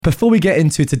Before we get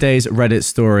into today's Reddit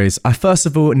stories, I first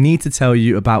of all need to tell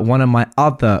you about one of my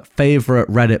other favorite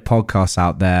Reddit podcasts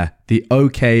out there, the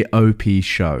OKOP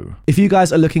Show. If you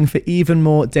guys are looking for even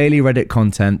more daily Reddit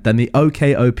content, then the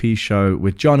OKOP Show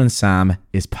with John and Sam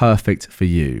is perfect for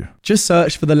you. Just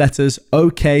search for the letters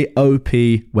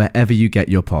OKOP wherever you get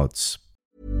your pods.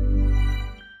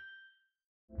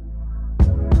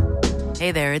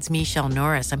 Hey there, it's Michelle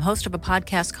Norris. I'm host of a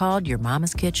podcast called Your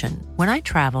Mama's Kitchen. When I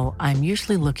travel, I'm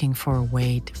usually looking for a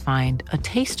way to find a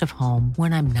taste of home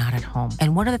when I'm not at home.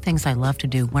 And one of the things I love to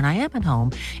do when I am at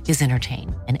home is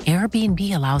entertain. And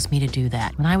Airbnb allows me to do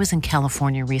that. When I was in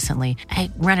California recently, I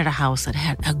rented a house that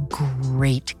had a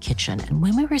great kitchen. And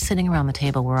when we were sitting around the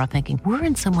table, we're all thinking, we're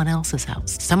in someone else's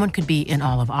house. Someone could be in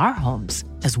all of our homes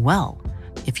as well.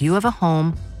 If you have a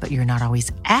home, but you're not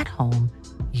always at home,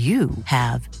 you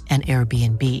have an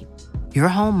Airbnb. Your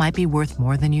home might be worth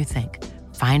more than you think.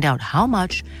 Find out how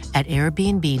much at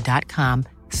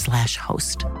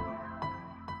airbnb.com/host.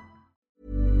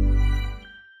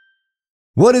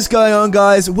 What is going on,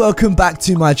 guys? Welcome back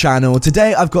to my channel.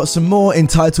 Today I've got some more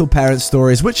entitled parent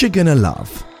stories which you're gonna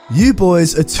love. You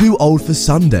boys are too old for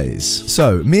Sundays.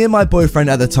 So, me and my boyfriend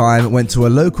at the time went to a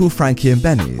local Frankie and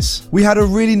Benny's. We had a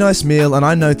really nice meal and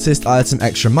I noticed I had some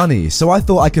extra money, so I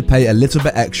thought I could pay a little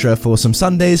bit extra for some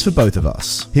sundaes for both of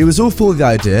us. He was all for the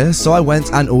idea, so I went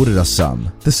and ordered us some.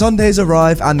 The sundaes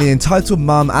arrive and the entitled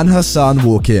mum and her son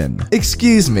walk in.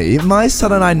 Excuse me, my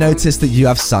son and I noticed that you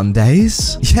have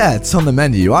sundaes? Yeah, it's on the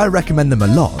menu. I recommend them a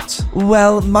lot.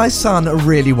 Well, my son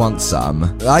really wants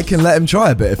some. I can let him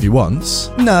try a bit if he wants.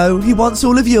 No, he wants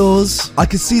all of yours. I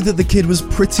could see that the kid was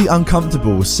pretty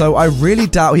uncomfortable, so I really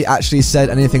doubt he actually said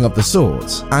anything of the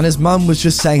sort. And his mum was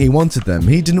just saying he wanted them.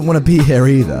 He didn't want to be here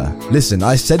either. Listen,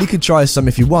 I said he could try some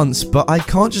if he wants, but I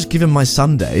can't just give him my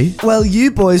sundae. Well,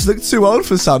 you boys look too old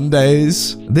for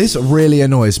sundaes. This really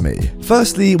annoys me.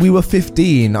 Firstly, we were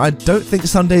 15. I don't think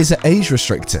sundaes are age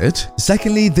restricted.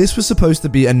 Secondly, this was supposed to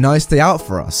be a nice day out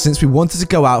for us since we wanted to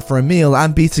go out for a meal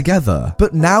and be together.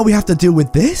 But now we have to deal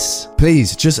with this?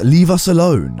 Please, just leave us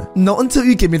alone. Not until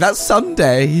you give me that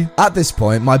sundae. At this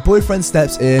point, my boyfriend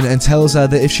steps in and tells her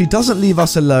that if she doesn't leave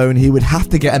us alone, he would have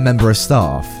to get a member of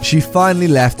staff. She finally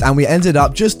left and we ended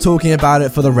up just talking about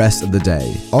it for the rest of the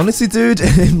day. Honestly, dude,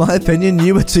 in my opinion,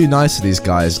 you were too nice to these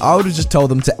guys. I would have just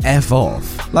told them to F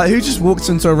off. Like, who just walks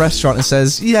into a restaurant and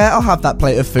says, yeah, I'll have that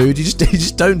plate of food? You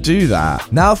just don't do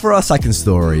that. Now for our second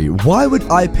story. Why would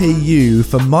I pay you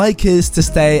for my kids to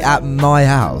stay at my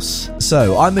house?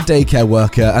 So, I'm a daycare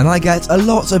worker and I get a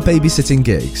lot of babysitting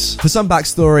gigs. For some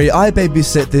backstory, I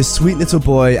babysit this sweet little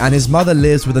boy and his mother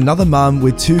lives with another mum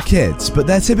with 2 kids, but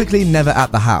they're typically never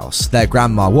at the house. Their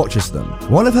grandma watches them.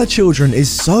 One of her children is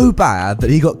so bad that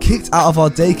he got kicked out of our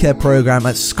daycare program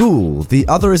at school. The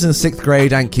other is in 6th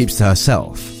grade and keeps to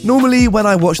herself. Normally, when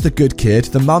I watch The Good Kid,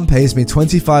 the mum pays me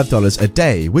 $25 a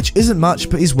day, which isn't much,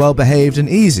 but he's well behaved and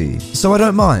easy, so I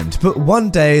don't mind. But one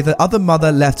day, the other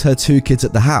mother left her 2 kids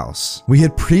at the house. We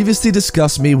had previously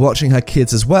discussed me watching her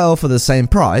kids as well for the same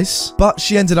price, but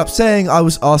she ended up saying I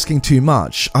was asking too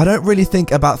much. I don't really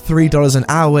think about $3 an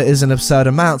hour is an absurd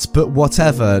amount, but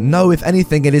whatever. No, if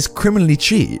anything, it is criminally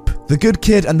cheap. The good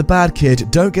kid and the bad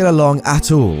kid don't get along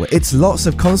at all. It's lots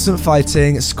of constant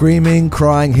fighting, screaming,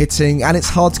 crying, hitting, and it's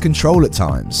hard to control at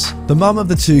times. The mum of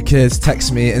the 2 kids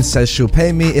texts me and says she'll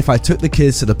pay me if I took the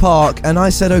kids to the park, and I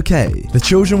said okay. The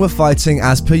children were fighting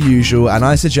as per usual, and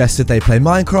I suggested they play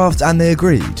Minecraft, and they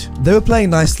agreed. They were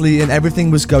playing nicely and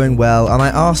everything was going well, and I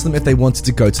asked them if they wanted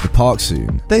to go to the park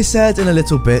soon. They said in a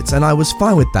little bit, and I was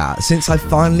fine with that since I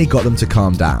finally got them to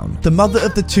calm down. The mother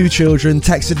of the 2 children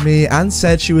texted me and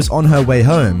said she was on her way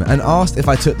home and asked if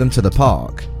I took them to the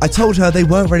park. I told her they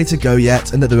weren't ready to go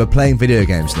yet and that they were playing video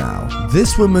games now.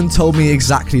 This woman told me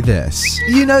exactly this.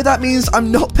 You know that means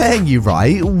I'm not paying you,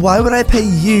 right? Why would I pay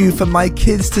you for my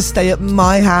kids to stay at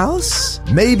my house?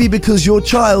 Maybe because your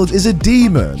child is a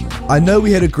demon. I know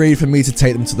we had agreed for me to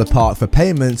take them to the park for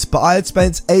payment, but I had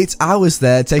spent 8 hours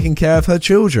there taking care of her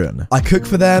children. I cooked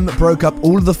for them, broke up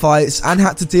all of the fights, and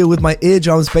had to deal with my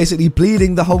eardrums basically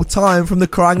bleeding the whole time from the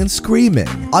crying and screaming.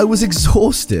 I was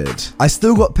exhausted. I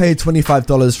still got paid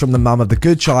 $25 from the mum of the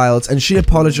good child, and she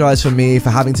apologized for me for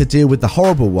having to deal with the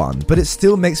horrible one, but it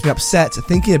still makes me upset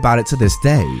thinking about it to this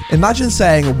day. Imagine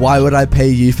saying, why would I pay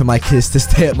you for my kids to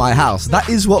stay at my house? That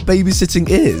is what babysitting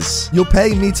is. You're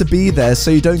paying me to be there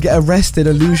so you don't get arrested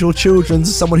and lose your children children to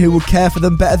someone who will care for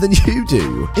them better than you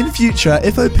do. In future,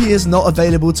 if OP is not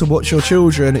available to watch your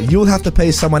children, you'll have to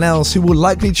pay someone else who will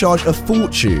likely charge a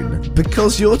fortune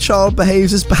because your child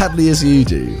behaves as badly as you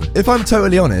do. If I'm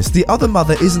totally honest, the other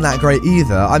mother isn't that great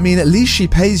either. I mean, at least she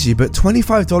pays you, but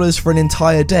 $25 for an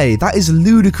entire day, that is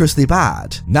ludicrously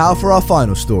bad. Now for our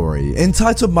final story.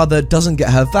 Entitled mother doesn't get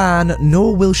her van,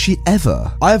 nor will she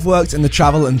ever. I've worked in the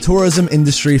travel and tourism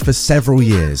industry for several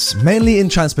years, mainly in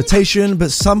transportation,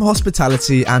 but some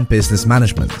hospitality and business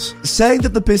management. Saying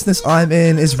that the business I'm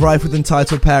in is rife with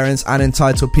entitled parents and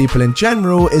entitled people in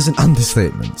general is an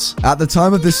understatement. At the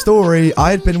time of this story,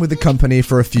 I had been with the company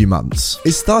for a few months.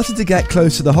 It started to get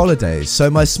close to the holidays, so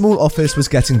my small office was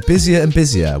getting busier and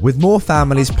busier, with more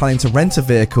families planning to rent a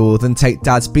vehicle than take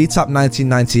dad's beat-up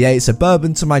 1998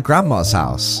 Suburban to my grandma's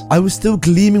house. I was still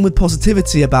gleaming with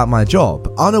positivity about my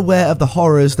job, unaware of the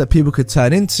horrors that people could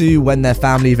turn into when their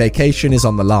family vacation is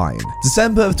on the line.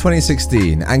 December of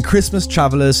 2016, and Christmas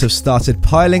travelers have started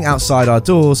piling outside our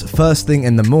doors first thing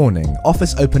in the morning.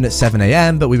 Office opened at 7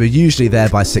 a.m, but we were usually there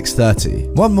by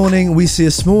 6:30. One morning, we see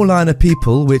a small line of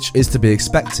people, which is to be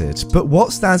expected, but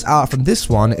what stands out from this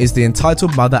one is the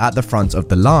entitled mother at the front of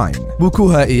the line. We'll call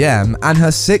her EM, and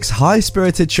her 6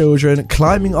 high-spirited children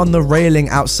climbing on the railing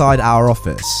outside our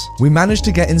office. We managed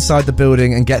to get inside the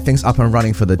building and get things up and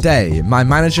running for the day, my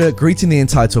manager greeting the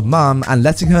entitled mum and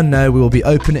letting her know we will be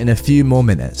open in a few more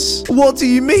minutes. What do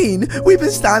you mean? We've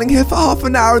been standing here for half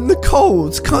an hour in the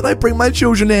cold. Can't I bring my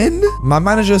children in? My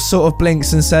manager sort of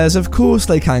blinks and says, of course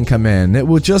they can come in. It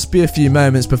will just be a few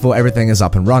moments before everything is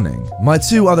up and running. My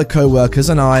 2 other co-workers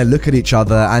and I look at each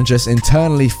other and just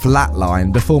internally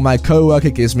flatline before my co-worker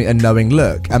gives me a knowing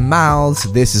look and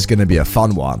mouths, this is going to be a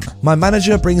fun one. My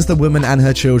manager brings the woman and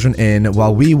her children in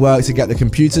while we work to get the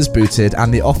computers booted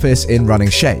and the office in running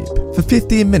shape. For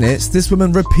 15 minutes, this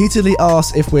woman repeatedly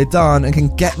asks if we're done and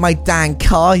can get my dang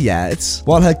car yet,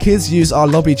 while her kids use our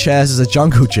lobby chairs as a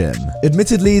jungle gym.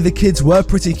 Admittedly, the kids were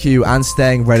pretty cute and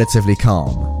staying relatively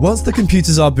calm. Once the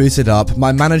computers are booted up,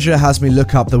 my manager has me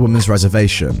look up the woman's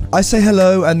reservation. I say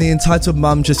hello and the entitled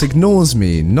mum just ignores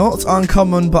me, not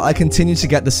uncommon, but I continue to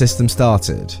get the system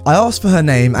started. I ask for her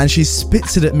name and she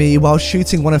spits it at me while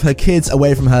shooting one of her kids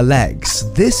away from her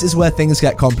legs. This is where things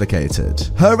get complicated.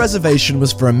 Her reservation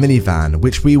was for a minivan,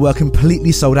 which we were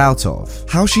completely sold out of.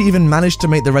 How she even managed to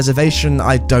make the reservation,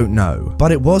 I don't know,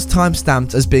 but it was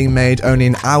time-stamped as being made only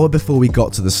an hour before we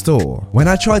got to the store. When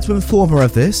I tried to inform her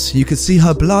of this, you could see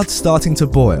her blood starting to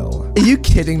boil. Are you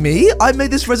kidding me? I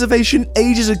made this reservation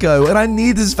ages ago and I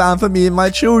need this van for me and my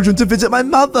children to visit my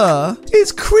mother.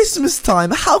 It's Christmas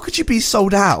time, how could you be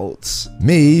sold out?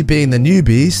 Me, being the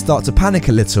newbie, start to panic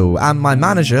a little and my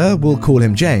manager, we'll call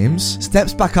him James,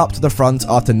 steps back up to the front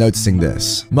after noticing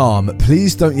this. Mom,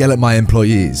 please don't yell at my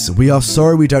employees. We are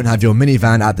sorry we don't have your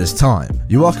minivan at this time.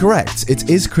 You are correct, it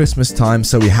is Christmas time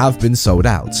so we have been sold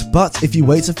out. But if you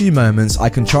wait a few moments, I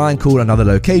can try and call another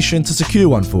location to secure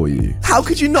one for you. How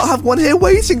could you not have one here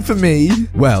waiting for me?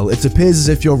 Well, it appears as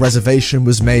if your reservation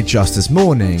was made just this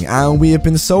morning and we have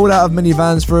been sold out of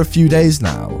minivans for a few days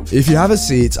now. If you have a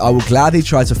seat, I will gladly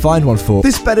try to find one for—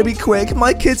 This better be quick,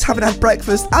 my kids haven't had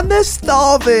breakfast and they're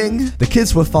starving. The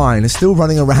kids were fine, still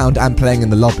running around and playing in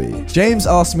the lobby. James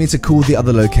asked me to call the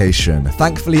other location,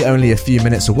 thankfully only a few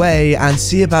minutes away, and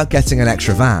see about getting an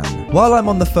extra van. While I'm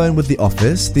on the phone with the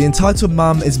office, the entitled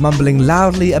mum is mumbling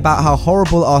loudly about how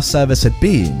horrible our service had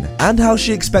been, and how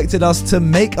she expected us to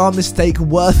make our mistake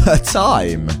worth her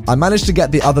time. I managed to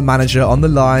get the other manager on the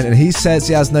line and he says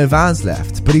he has no vans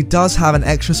left, but he does have an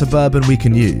extra Suburban we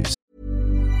can use.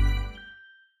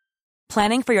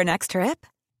 Planning for your next trip?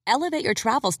 Elevate your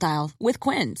travel style with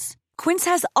Quince. Quince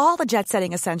has all the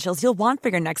jet-setting essentials you'll want for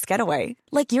your next getaway,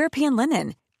 like European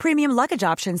linen, premium luggage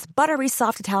options, buttery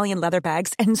soft Italian leather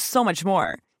bags, and so much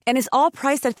more. And is all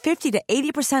priced at 50 to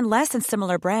 80% less than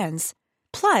similar brands.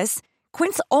 Plus,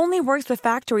 Quince only works with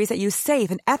factories that use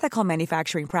safe and ethical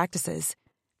manufacturing practices.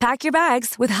 Pack your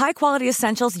bags with high-quality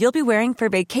essentials you'll be wearing for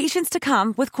vacations to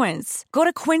come with Quince. Go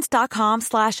to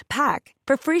quince.com/pack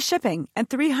for free shipping and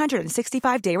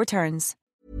 365-day returns.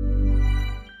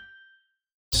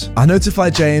 I notify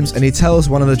James and he tells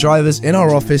one of the drivers in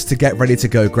our office to get ready to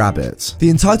go grab it. The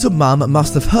entitled mum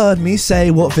must have heard me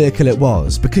say what vehicle it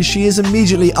was because she is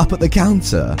immediately up at the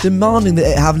counter, demanding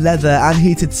that it have leather and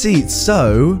heated seats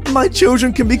so my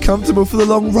children can be comfortable for the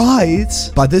long ride.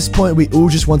 By this point, we all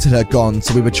just wanted her gone,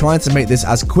 so we were trying to make this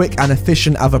as quick and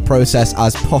efficient of a process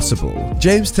as possible.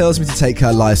 James tells me to take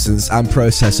her license and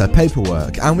process her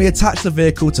paperwork, and we attach the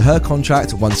vehicle to her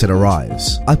contract once it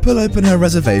arrives. I pull open her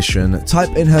reservation, type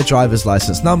in her driver's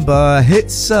license number,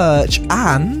 hits search,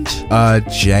 and...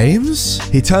 James?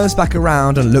 He turns back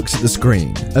around and looks at the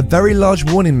screen. A very large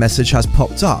warning message has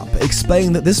popped up,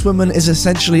 explaining that this woman is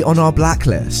essentially on our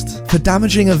blacklist for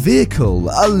damaging a vehicle,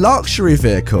 a luxury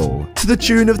vehicle, to the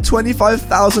tune of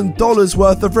 $25,000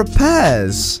 worth of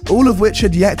repairs, all of which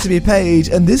had yet to be paid,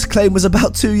 and this claim was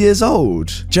about 2 years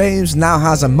old. James now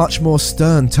has a much more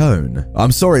stern tone.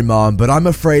 I'm sorry, Mom, but I'm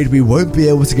afraid we won't be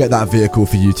able to get that vehicle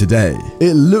for you today.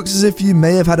 It looks as if you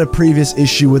may have had a previous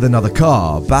issue with another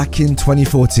car back in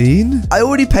 2014. I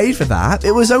already paid for that.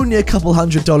 It was only a couple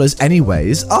 $100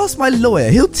 anyways. Ask my lawyer,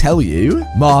 he'll tell you.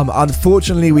 Mom,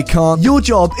 unfortunately we can't. Your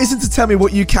job isn't to tell me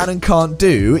what you can and can't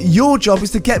do. Your job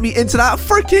is to get me into that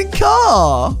freaking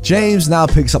car. James now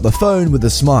picks up the phone with a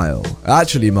smile.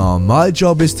 Actually, Mom, my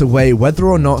job is to weigh whether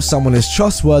or not someone is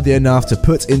trustworthy enough to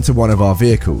put into one of our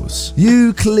vehicles.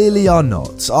 You clearly are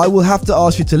not. I will have to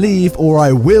ask you to leave or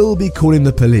I will be calling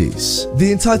the police.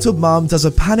 The entitled mom does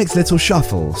a panicked little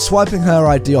shuffle, swiping her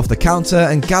ID off the counter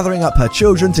and gathering up her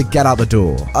children to get out the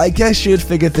door. I guess she had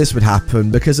figured this would happen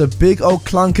because a big old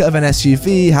clunker of an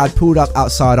SUV had pulled up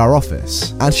outside our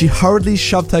office, and she hurriedly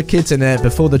shoved her kids in it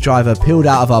before the driver peeled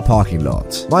out of our parking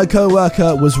lot. My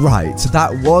co-worker was right,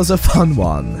 that was a fun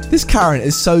one. This Karen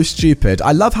is so stupid.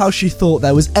 I love how she thought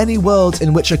there was any world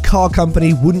in which a car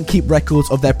company wouldn't keep records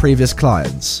of their previous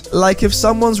clients. Like if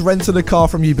someone's rented a car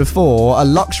from you before, a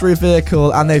luxury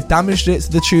vehicle, and they've damaged it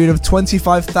to the tune of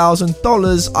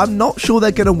 $25,000, I'm not sure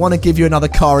they're going to want to give you another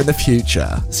car in the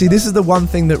future. See, this is the one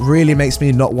thing that really makes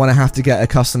me not want to have to get a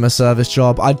customer service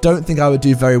job. I don't think I would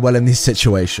do very well in these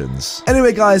situations.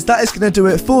 Anyway, guys, that is going to do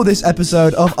it for this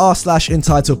episode of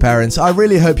r/entitled parents. I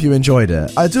really hope you enjoyed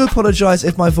it. I do apologize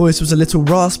if my voice was a little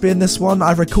raspy in this one.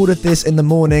 I've recorded this in the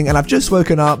morning and I've just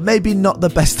woken up. Maybe not the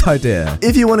best idea.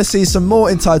 If you want to see some more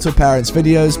Entitled Parents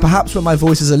videos, perhaps when my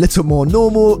voice is a little more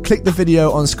normal, click the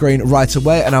video on screen right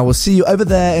away and I will see you over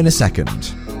there in a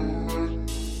second.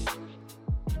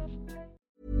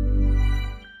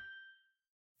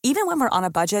 Even when we're on a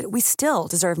budget, we still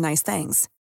deserve nice things.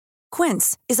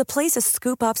 Quince is a place to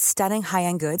scoop up stunning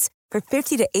high-end goods for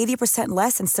 50 to 80%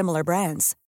 less than similar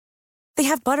brands. They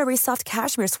have buttery soft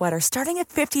cashmere sweaters starting at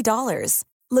 $50,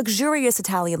 luxurious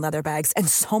Italian leather bags, and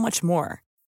so much more.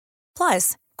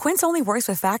 Plus, Quince only works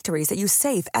with factories that use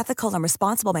safe, ethical, and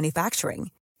responsible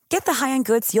manufacturing. Get the high-end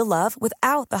goods you'll love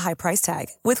without the high price tag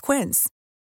with Quince.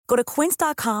 Go to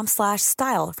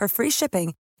quince.com/style for free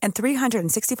shipping and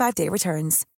 365-day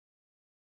returns.